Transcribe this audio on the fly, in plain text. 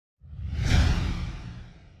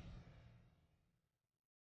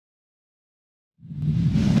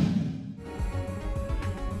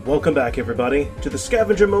Welcome back, everybody, to the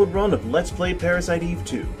Scavenger mode run of Let's Play Parasite Eve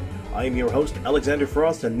 2. I am your host, Alexander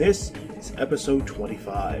Frost, and this is episode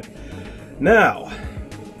 25. Now,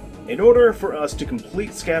 in order for us to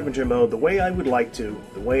complete Scavenger mode the way I would like to,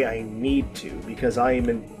 the way I need to, because I am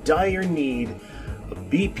in dire need of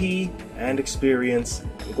BP and experience,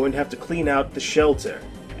 I'm going to have to clean out the shelter,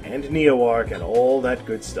 and NeoArc, and all that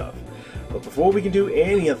good stuff. But before we can do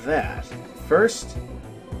any of that, first,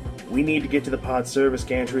 we need to get to the pod service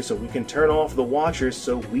gantry so we can turn off the watchers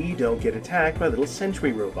so we don't get attacked by little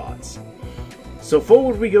sentry robots. So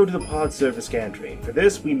forward we go to the pod service gantry. For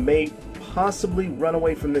this, we may possibly run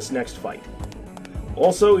away from this next fight.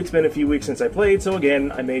 Also, it's been a few weeks since I played, so again,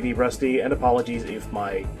 I may be rusty, and apologies if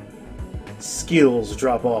my skills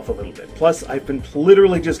drop off a little bit. Plus, I've been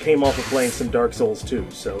literally just came off of playing some Dark Souls 2,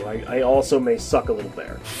 so I also may suck a little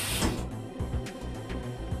there.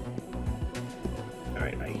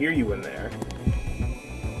 Hear you in there.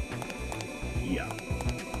 Yeah.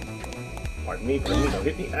 Pardon me, don't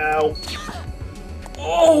hit me. Ow.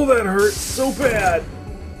 Oh, that hurts so bad.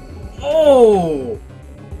 Oh.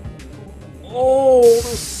 Oh,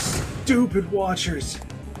 those stupid watchers.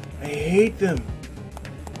 I hate them.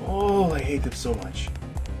 Oh, I hate them so much.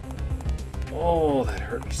 Oh, that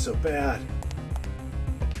hurt me so bad.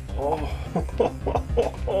 Oh,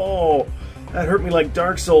 that hurt me like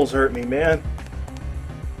Dark Souls hurt me, man.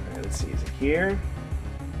 Let's see, is it here?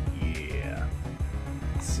 Yeah.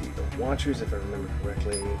 Let's see, the watchers, if I remember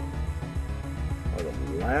correctly, are the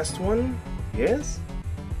last one? Yes?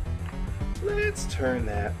 Let's turn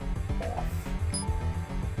that off.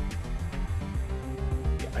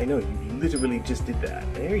 Yeah, I know, you literally just did that.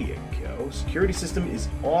 There you go. Security system is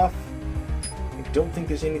off. I don't think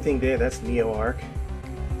there's anything there. That's NeoArc.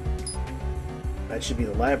 That should be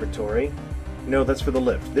the laboratory. No, that's for the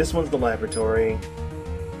lift. This one's the laboratory.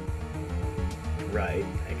 Right,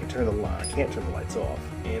 I can turn the light. I can't turn the lights off.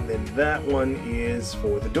 And then that one is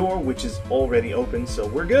for the door, which is already open, so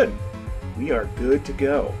we're good. We are good to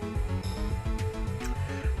go.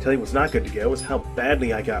 Tell you what's not good to go is how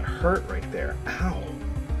badly I got hurt right there. Ow.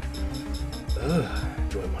 Ugh.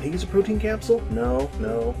 Do I want to use a protein capsule? No,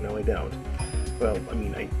 I don't. Well, I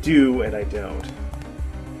mean, I do and I don't.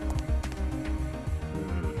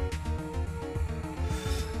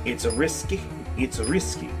 It's a risky.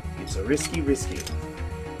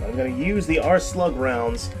 But I'm going to use the R-Slug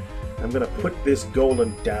rounds. I'm going to put this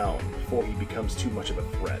golem down before he becomes too much of a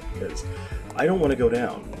threat, because I don't want to go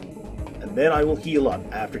down. And then I will heal up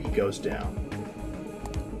after he goes down.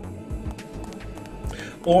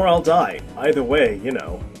 Or I'll die. Either way, you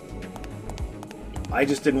know. I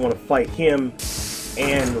just didn't want to fight him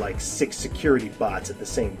and like 6 security bots at the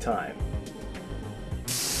same time.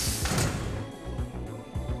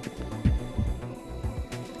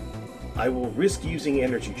 I will risk using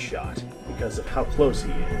Energy Shot because of how close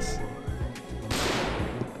he is.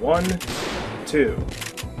 1, 2.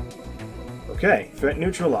 Okay, threat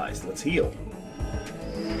neutralized. Let's heal.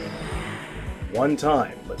 1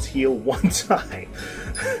 time. Let's heal 1 time.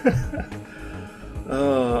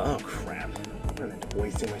 Oh crap. I'm gonna end up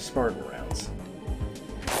wasting my Spartan rounds.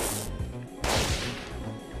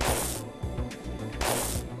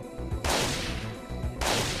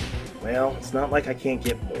 Well, it's not like I can't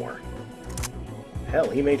get more. Hell,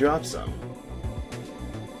 he may drop some.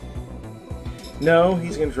 No,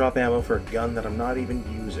 he's going to drop ammo for a gun that I'm not even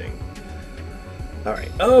using. Alright,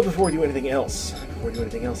 before we do anything else,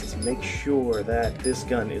 let's make sure that this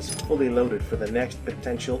gun is fully loaded for the next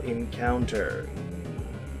potential encounter.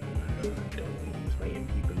 Don't use my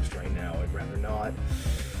MP boost right now, I'd rather not.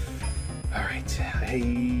 Alright,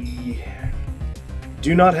 I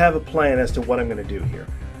do not have a plan as to what I'm going to do here.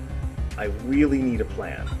 I really need a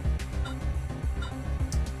plan.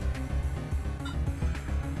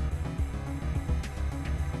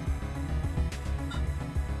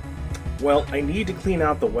 Well, I need to clean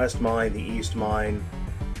out the west mine, the east mine,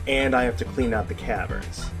 and I have to clean out the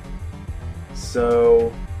caverns.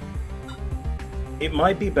 So, it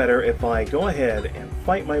might be better if I go ahead and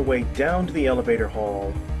fight my way down to the elevator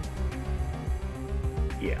hall.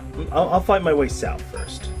 Yeah, I'll fight my way south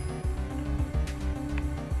first.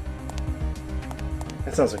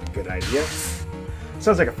 That sounds like a good idea.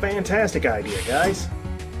 Sounds like a fantastic idea, guys.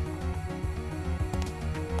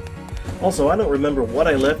 Also, I don't remember what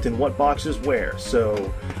I left in what boxes where,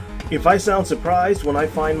 so if I sound surprised when I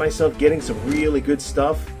find myself getting some really good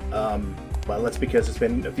stuff, well, that's because it's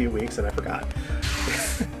been a few weeks and I forgot.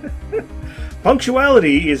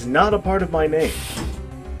 Punctuality is not a part of my name.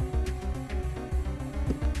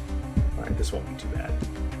 Alright, this won't be too bad.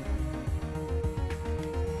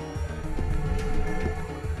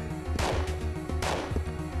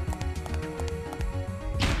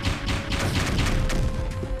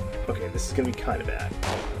 is going to be kind of bad.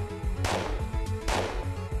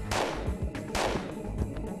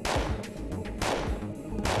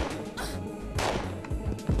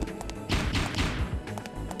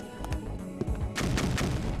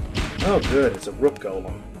 Oh good, it's a rook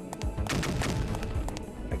golem.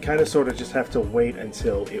 I kind of sort of just have to wait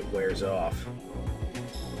until it wears off.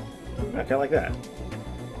 Okay, like that.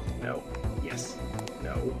 No. Yes.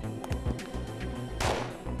 No.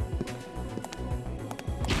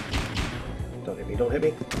 Don't hit me, don't hit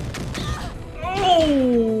me.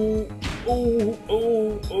 Oh! Oh,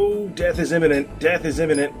 oh, oh, death is imminent. Death is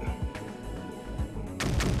imminent.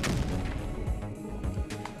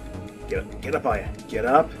 Get up, Aya. Get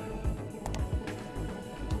up.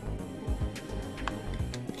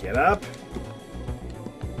 Get up.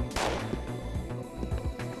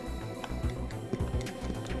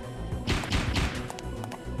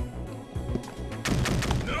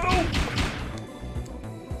 No!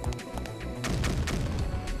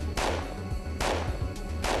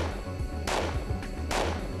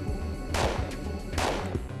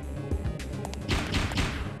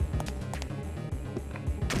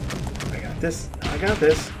 I got this. I got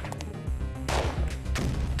this.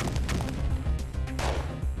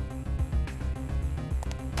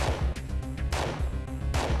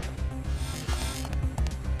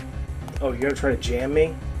 Oh, you're gonna try to jam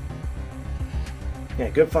me? Yeah,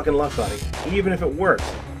 good fucking luck, buddy. Even if it worked.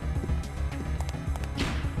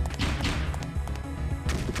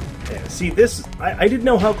 Yeah, see, this... I didn't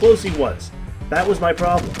know how close he was. That was my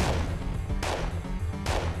problem.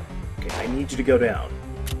 Okay, I need you to go down.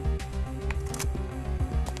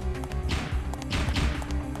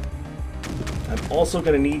 I'm also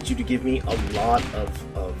gonna need you to give me a lot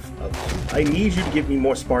of... I need you to give me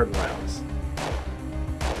more Spartan rounds.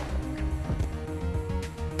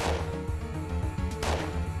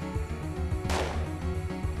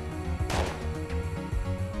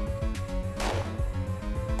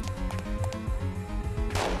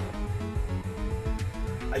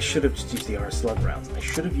 I should have just used the R-Slug rounds. I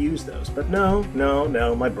should have used those, but no, no,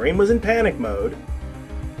 no. My brain was in panic mode.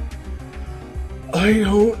 I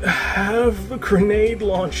don't have the grenade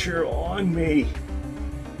launcher on me.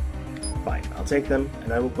 Fine, I'll take them,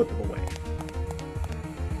 and I will put them away.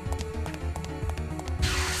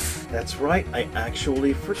 That's right, I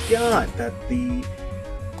actually forgot that the...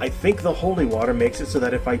 I think the holy water makes it so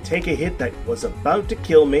that if I take a hit that was about to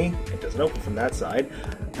kill me, it doesn't open from that side,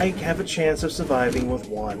 I have a chance of surviving with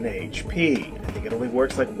 1 HP. I think it only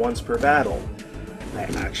works like once per battle. I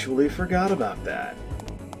actually forgot about that.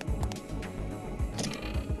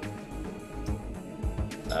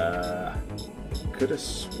 Could have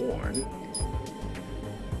sworn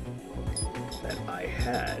that I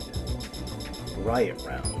had riot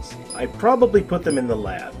rounds. I probably put them in the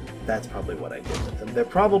lab. That's probably what I did with them. They're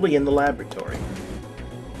probably in the laboratory.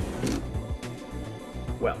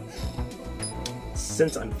 Well,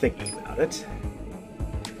 since I'm thinking about it,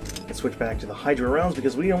 let's switch back to the Hydra rounds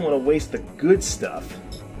because we don't want to waste the good stuff.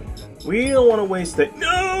 We don't want to waste the...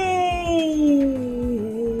 No!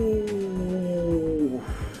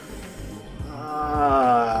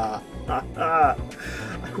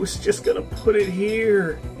 I was just gonna put it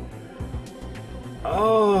here.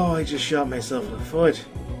 Oh, I just shot myself in the foot.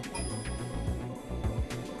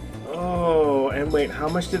 Oh, and wait, how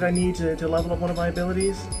much did I need to level up one of my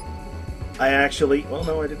abilities? I actually, well,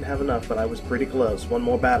 no, I didn't have enough, but I was pretty close. One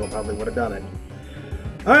more battle probably would have done it.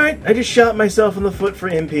 Alright, I just shot myself in the foot for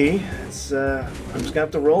MP. It's, I'm just gonna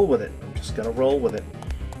have to roll with it. I'm just gonna roll with it.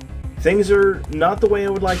 Things are not the way I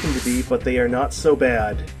would like them to be, but they are not so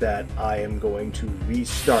bad that I am going to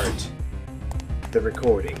restart the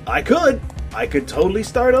recording. I could totally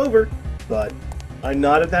start over, but I'm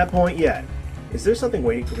not at that point yet. Is there something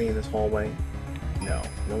waiting for me in this hallway? No,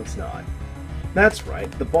 it's not. That's right,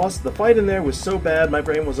 the fight in there was so bad, my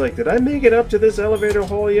brain was like, did I make it up to this elevator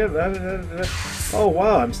hall yet? Oh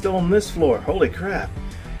wow, I'm still on this floor, holy crap.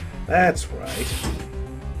 That's right.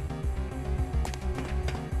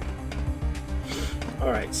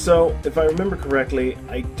 Alright, so, if I remember correctly,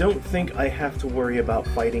 I don't think I have to worry about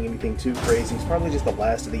fighting anything too crazy. It's probably just the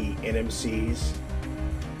last of the NMCs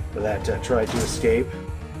that tried to escape.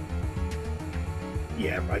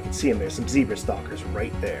 Yeah, I can see them. There's some zebra stalkers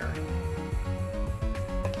right there.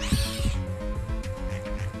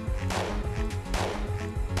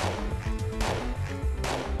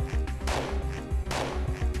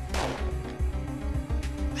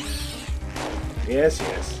 Yes,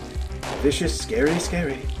 yes. Vicious, scary,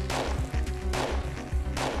 scary.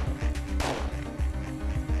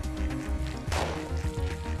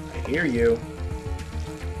 I hear you.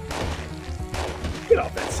 Get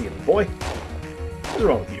off that ceiling, boy. What's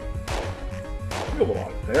wrong with you? go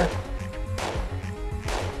along there.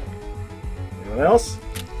 Anyone else?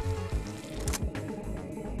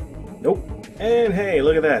 Nope. And hey,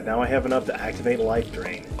 look at that. Now I have enough to activate Life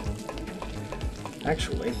Drain.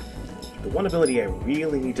 Actually, the one ability I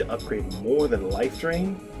really need to upgrade more than Life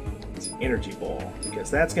Drain is Energy Ball,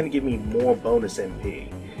 because that's going to give me more bonus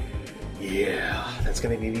MP. Yeah, that's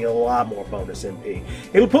going to give me a lot more bonus MP.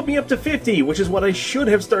 It'll put me up to 50, which is what I should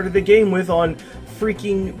have started the game with on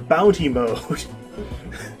freaking Bounty Mode.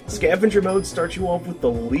 Scavenger Mode starts you off with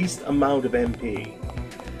the least amount of MP.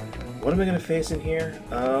 What am I going to face in here?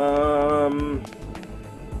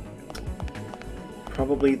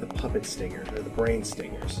 Probably the Puppet Stingers, or the Brain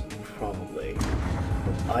Stingers. Probably.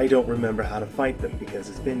 But I don't remember how to fight them because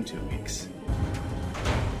it's been 2 weeks.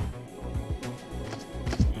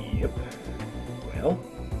 Yep. Well,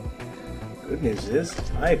 good news is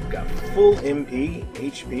I've got full MP,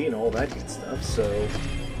 HP, and all that good stuff, so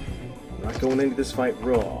I'm not going into this fight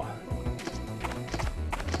raw.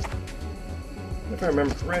 If I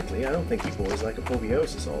remember correctly, I don't think you boys like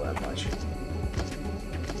Apotheosis all that much.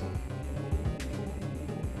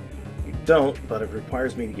 You don't, but it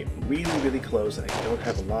requires me to get really, really close, and I don't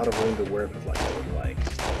have a lot of room to work with like I would like.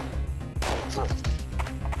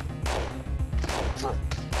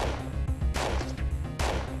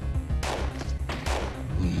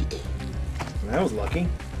 That was lucky.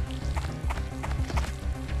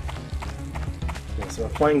 Yeah, so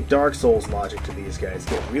I'm applying Dark Souls logic to these guys.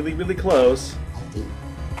 Get really, really close.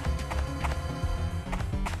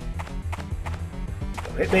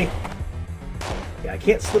 Don't hit me. Yeah, I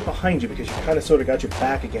can't slip behind you because you kind of sort of got your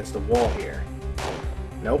back against the wall here.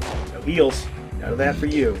 Nope, no heals. None of that for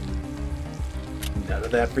you. None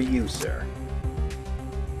of that for you, sir.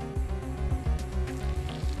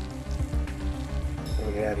 Let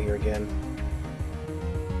me get out of here again.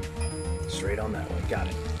 Straight on that one. Got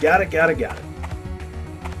it. Got it, got it, got it.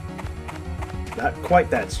 Not quite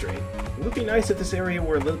that straight. It would be nice if this area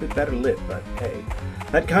were a little bit better lit, but hey.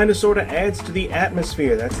 That kind of sort of adds to the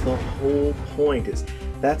atmosphere. That's the whole point.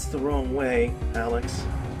 That's the wrong way, Alex.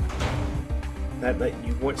 That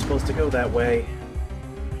you weren't supposed to go that way.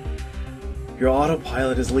 Your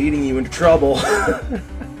autopilot is leading you into trouble.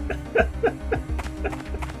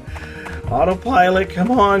 Autopilot,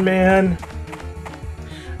 come on, man.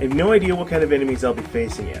 I have no idea what kind of enemies I'll be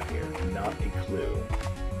facing out here. Not a clue.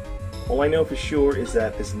 All I know for sure is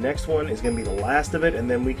that this next one is going to be the last of it, and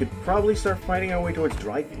then we could probably start fighting our way towards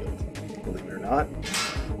Dryfield, believe it or not,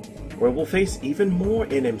 where we'll face even more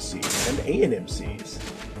NMCs and ANMCs.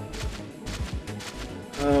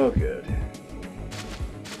 Oh, good.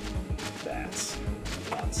 Bats.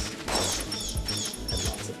 Lots. And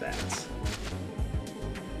lots of bats.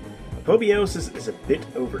 Apotheosis is a bit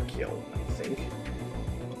overkill, I think.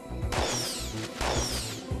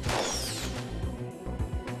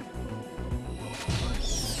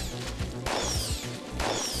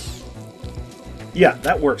 Yeah,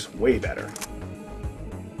 that works way better.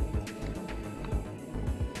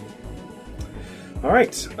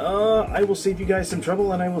 Alright, I will save you guys some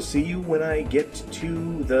trouble, and I will see you when I get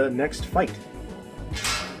to the next fight.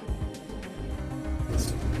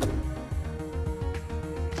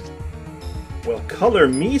 Well, color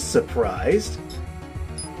me surprised.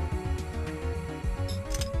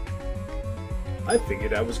 I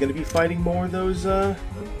figured I was going to be fighting more of those, I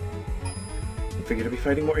figured I'd be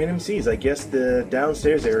fighting more NMCs. I guess the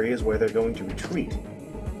downstairs area is where they're going to retreat.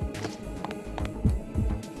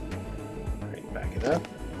 Alright, back it up.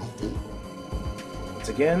 Once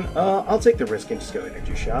again, I'll take the risk and just go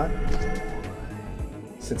energy shot.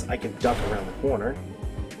 Since I can duck around the corner.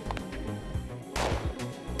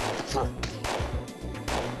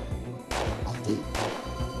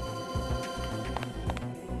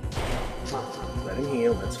 Let him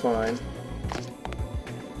heal, that's fine.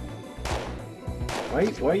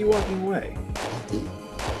 Why are you walking away?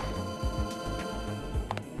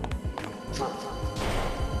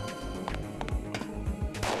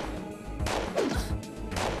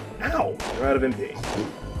 Ow! You're out of MP.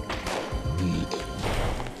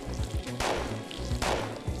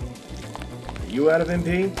 Are you out of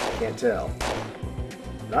MP? Can't tell.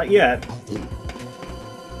 Not yet.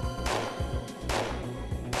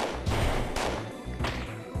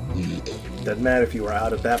 Doesn't matter if you were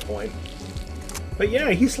out at that point. But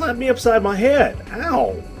yeah, he slapped me upside my head.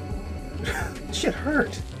 Ow! Shit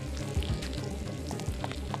hurt.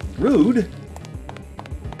 Rude.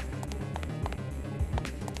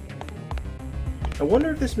 I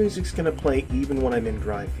wonder if this music's gonna play even when I'm in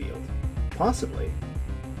Dryfield. Possibly.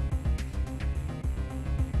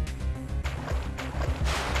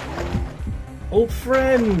 Old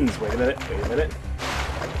friends! Wait a minute, wait a minute.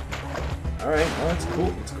 Alright, well, it's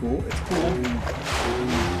cool, it's cool, it's cool.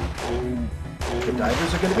 The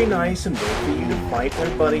divers are going to be nice and wait for you to fight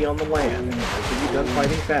their buddy on the land. And after you're done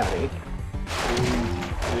fighting Fatty...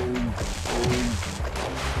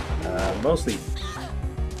 mostly...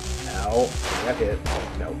 Ow. That hit.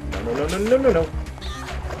 No, no, no, no, no, no, no, no.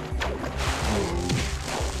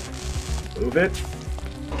 Move it.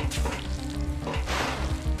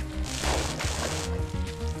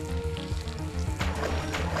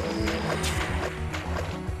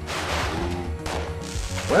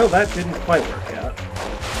 Well, that didn't quite work out.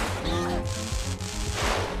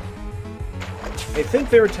 I think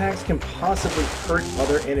their attacks can possibly hurt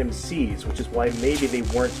other NMCs, which is why maybe they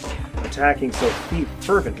weren't attacking so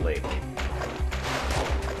fervently.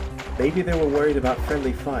 Maybe they were worried about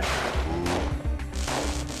friendly fire.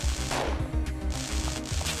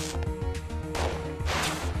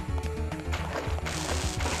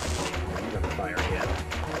 You're gonna fire again.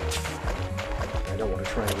 I don't want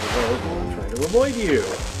to try and reload, but I'm trying to avoid you.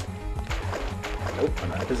 Nope,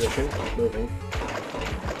 I'm out of position. Keep moving.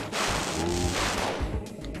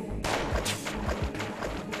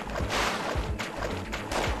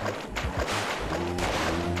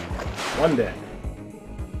 One dead.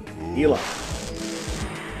 Heal up.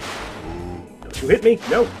 Don't you hit me?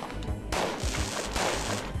 No.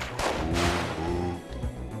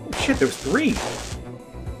 Oh shit, there's 3.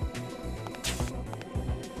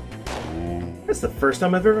 That's the first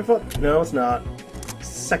time I've ever fought... No, it's not.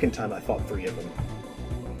 Second time I fought 3 of them.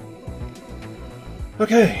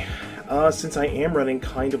 Okay. Since I am running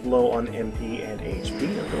kind of low on MP and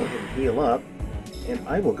HP, I'll go ahead and heal up. And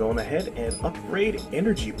I will go on ahead and upgrade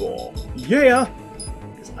Energy Ball. Yeah!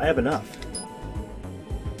 Because I have enough.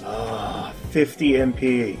 50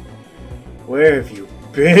 MP. Where have you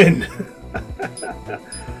been?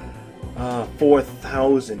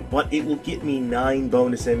 4,000. But it will get me 9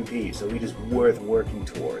 bonus MP, so it is worth working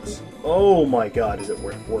towards. Oh my god, is it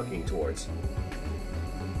worth working towards.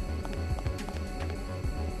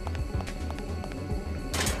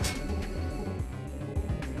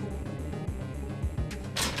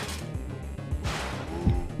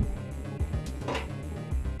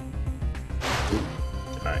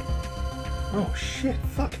 Oh shit,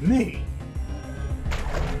 fuck me.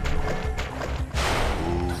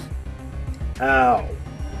 Ow.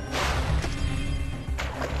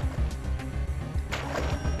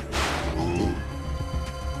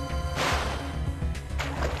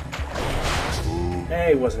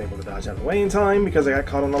 I wasn't able to dodge out of the way in time because I got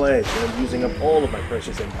caught on the ledge and I'm using up all of my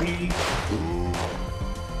precious MP.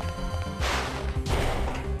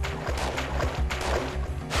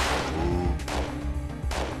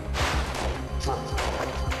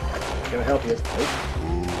 Gonna help you. Nope.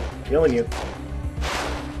 Killing you.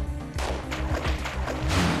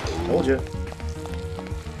 Told you.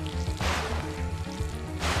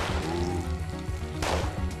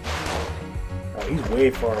 Oh, he's way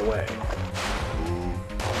far away.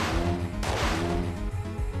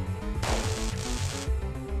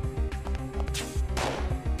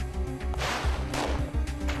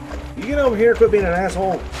 You get over here, quit being an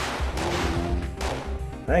asshole.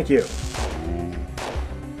 Thank you.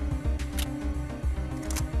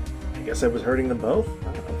 I guess I was hurting them both?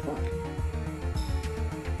 I don't know, fuck.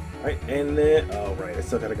 Alright, and then... Oh, right, I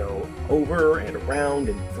still gotta go over and around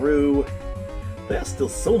and through. There's still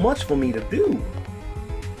so much for me to do.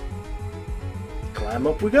 Climb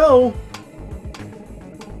up we go!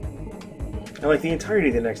 And like, the entirety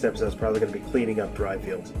of the next episode is probably going to be cleaning up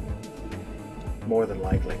Dryfield. More than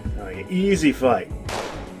likely. Alright, easy fight.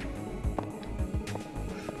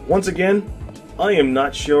 Once again, I am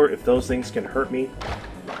not sure if those things can hurt me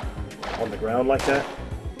on the ground like that.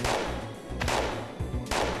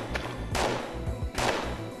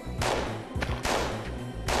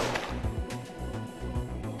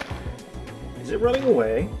 Is it running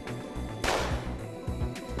away?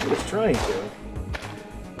 It's trying to.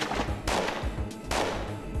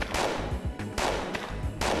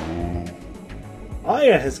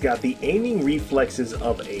 Aya has got the aiming reflexes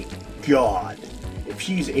of a god, if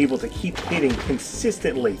she's able to keep hitting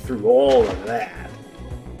consistently through all of that.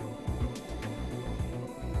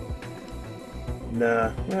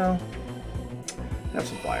 Nah, well, have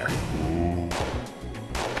some fire.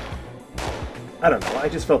 I don't know, I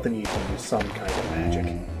just felt the need to use some kind of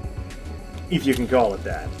magic. If you can call it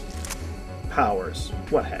that. Powers,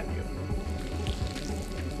 what have you.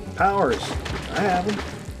 Powers, I have them.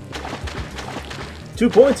 2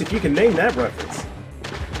 points if you can name that reference.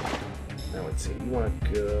 Now let's see, you want to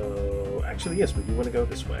go... Actually, yes, we do want to go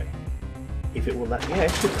this way. If it will not... Yeah,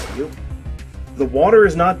 it should let you. The water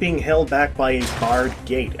is not being held back by a barred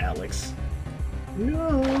gate, Alex.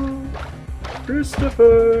 No.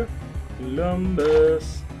 Christopher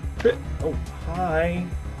Columbus. Oh, hi.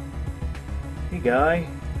 Hey, guy.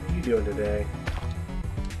 What are you doing today?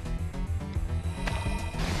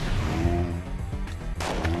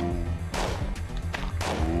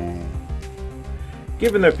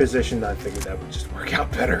 Given their position, I figured that would just work out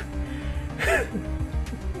better.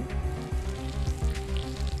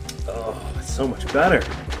 Oh, it's so much better.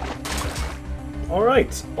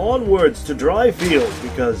 Alright, onwards to Dryfield,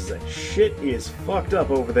 because the shit is fucked up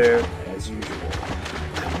over there, as usual.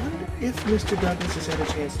 I wonder if Mr. Douglas has had a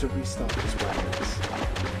chance to restock his weapons.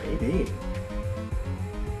 Maybe.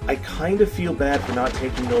 I kind of feel bad for not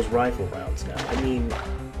taking those rifle rounds now. I mean,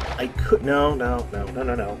 I could... No.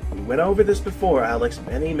 We went over this before, Alex,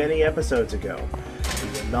 many episodes ago.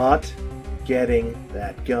 We are not getting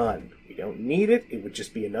that gun. We don't need it. It would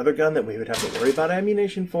just be another gun that we would have to worry about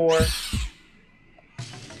ammunition for.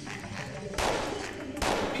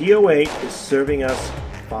 P08 is serving us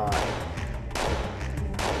fine.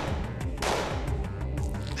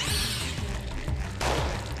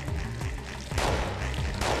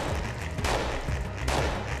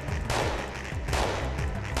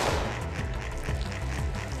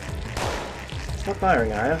 Stop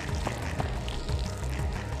firing, Aya.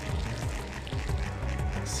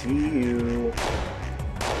 See you.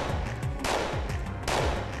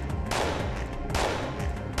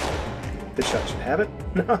 This shot should have it.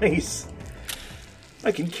 Nice!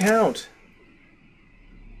 I can count!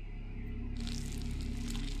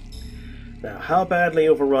 Now, how badly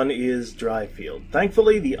overrun is Dryfield?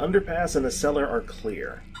 Thankfully, the underpass and the cellar are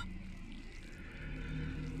clear.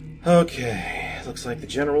 Okay, looks like the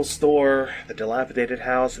general store, the dilapidated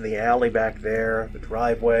house, and the alley back there, the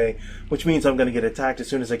driveway, which means I'm going to get attacked as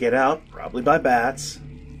soon as I get out, probably by bats.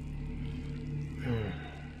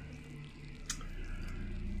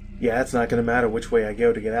 Yeah, it's not going to matter which way I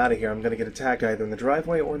go to get out of here. I'm going to get attacked either in the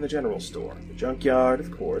driveway or in the general store. The junkyard,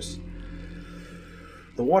 of course.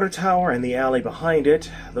 The water tower and the alley behind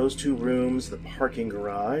it. Those two rooms, the parking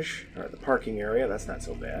garage, or the parking area. That's not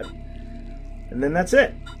so bad. And then that's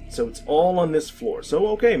it. So it's all on this floor. So,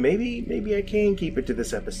 okay, maybe I can keep it to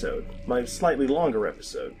this episode. My slightly longer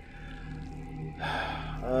episode.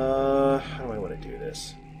 How do I want to do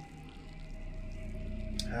this?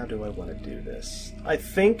 How do I want to do this? I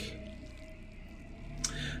think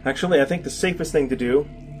the safest thing to do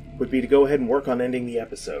would be to go ahead and work on ending the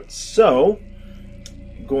episode. So,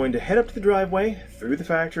 I'm going to head up to the driveway, through the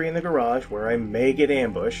factory and the garage, where I may get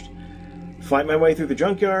ambushed, fight my way through the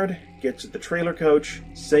junkyard, get to the trailer coach,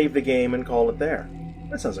 save the game, and call it there.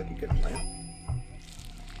 That sounds like a good plan.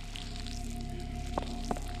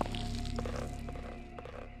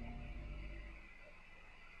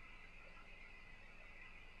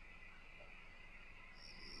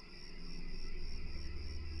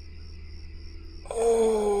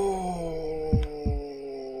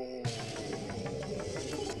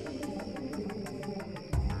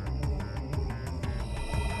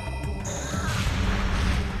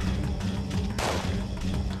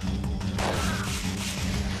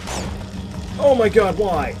 Oh my god,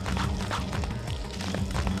 why?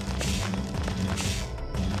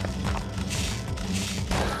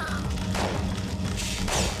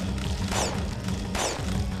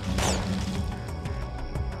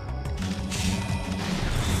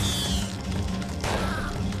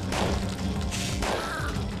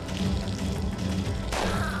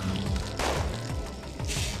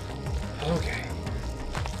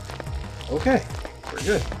 Okay. We're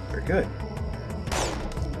good. We're good.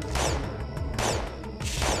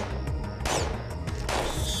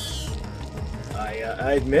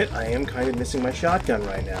 I admit I am kind of missing my shotgun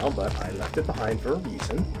right now, but I left it behind for a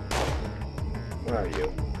reason. Where are you?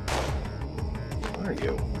 Where are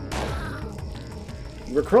you?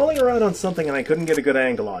 You were crawling around on something and I couldn't get a good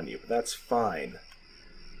angle on you, but that's fine.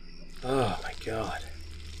 Oh my god.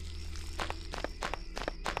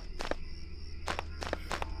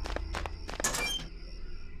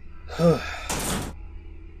 I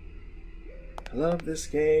love this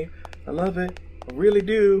game. I love it. I really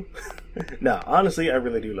do. No, honestly, I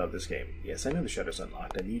really do love this game. Yes, I know the shutter's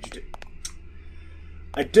unlocked. I need you to...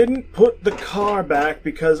 I didn't put the car back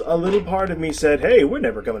because a little part of me said, hey, we're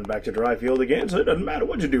never coming back to Dryfield again, so it doesn't matter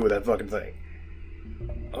what you do with that fucking thing.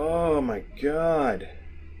 Oh my god.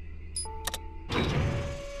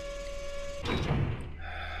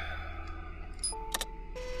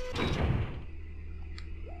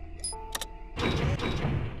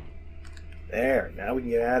 There, now we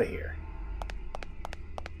can get out of here.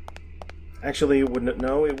 Actually, it wouldn't.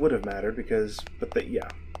 No, it would have mattered because, yeah.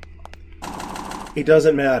 It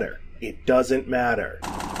doesn't matter. It doesn't matter.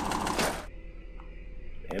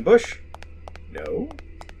 Ambush. No?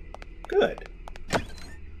 Good.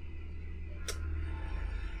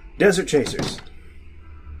 Desert Chasers.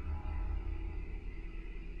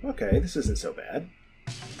 Okay, this isn't so bad.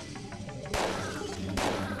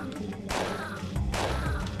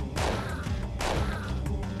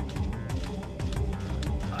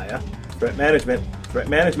 Aya, threat management. Threat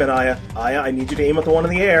management, Aya. Aya, I need you to aim at the one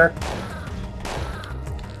in the air.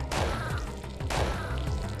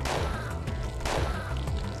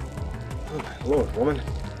 Oh my lord, woman.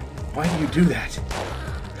 Why do you do that?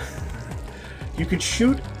 You could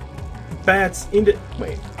shoot bats into...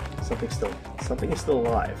 Wait, something is still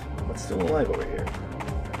alive. What's still alive over here?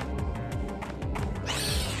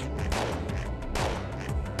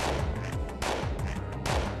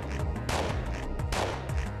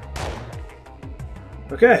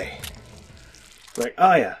 Okay. Like,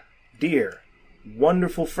 Aya, dear,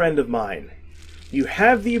 wonderful friend of mine, you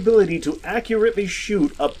have the ability to accurately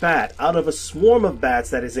shoot a bat out of a swarm of bats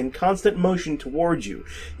that is in constant motion towards you.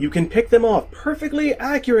 You can pick them off perfectly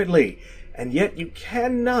accurately, and yet you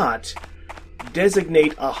cannot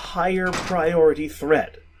designate a higher priority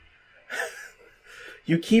threat.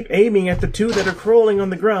 You keep aiming at the two that are crawling on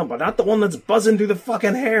the ground, but not the one that's buzzing through the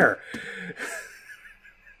fucking hair.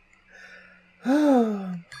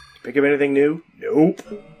 Pick up anything new? Nope.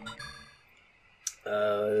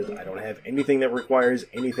 I don't have anything that requires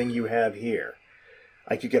anything you have here.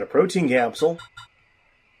 I could get a protein capsule.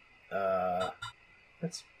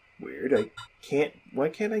 That's weird. I can't... Why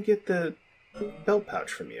can't I get the belt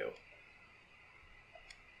pouch from you?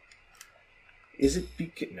 Is it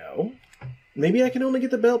because... No. Maybe I can only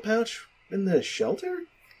get the belt pouch in the shelter?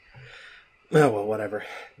 Oh, well, whatever.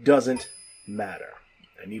 Doesn't matter.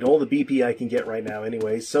 I need all the BP I can get right now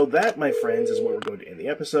anyway, so that, my friends, is where we're going to end the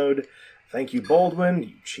episode. Thank you, Baldwin,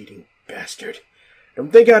 you cheating bastard.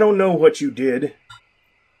 Don't think I don't know what you did.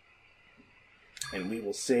 And we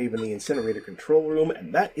will save in the incinerator control room,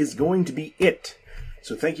 and that is going to be it.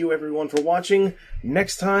 So thank you, everyone, for watching.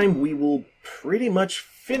 Next time, we will pretty much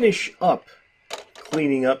finish up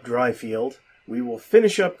cleaning up Dryfield. We will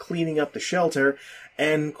finish up cleaning up the shelter,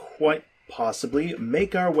 and quite possibly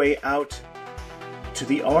make our way out to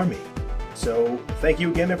the army. So, thank you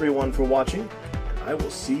again, everyone, for watching. I will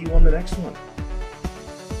see you on the next one.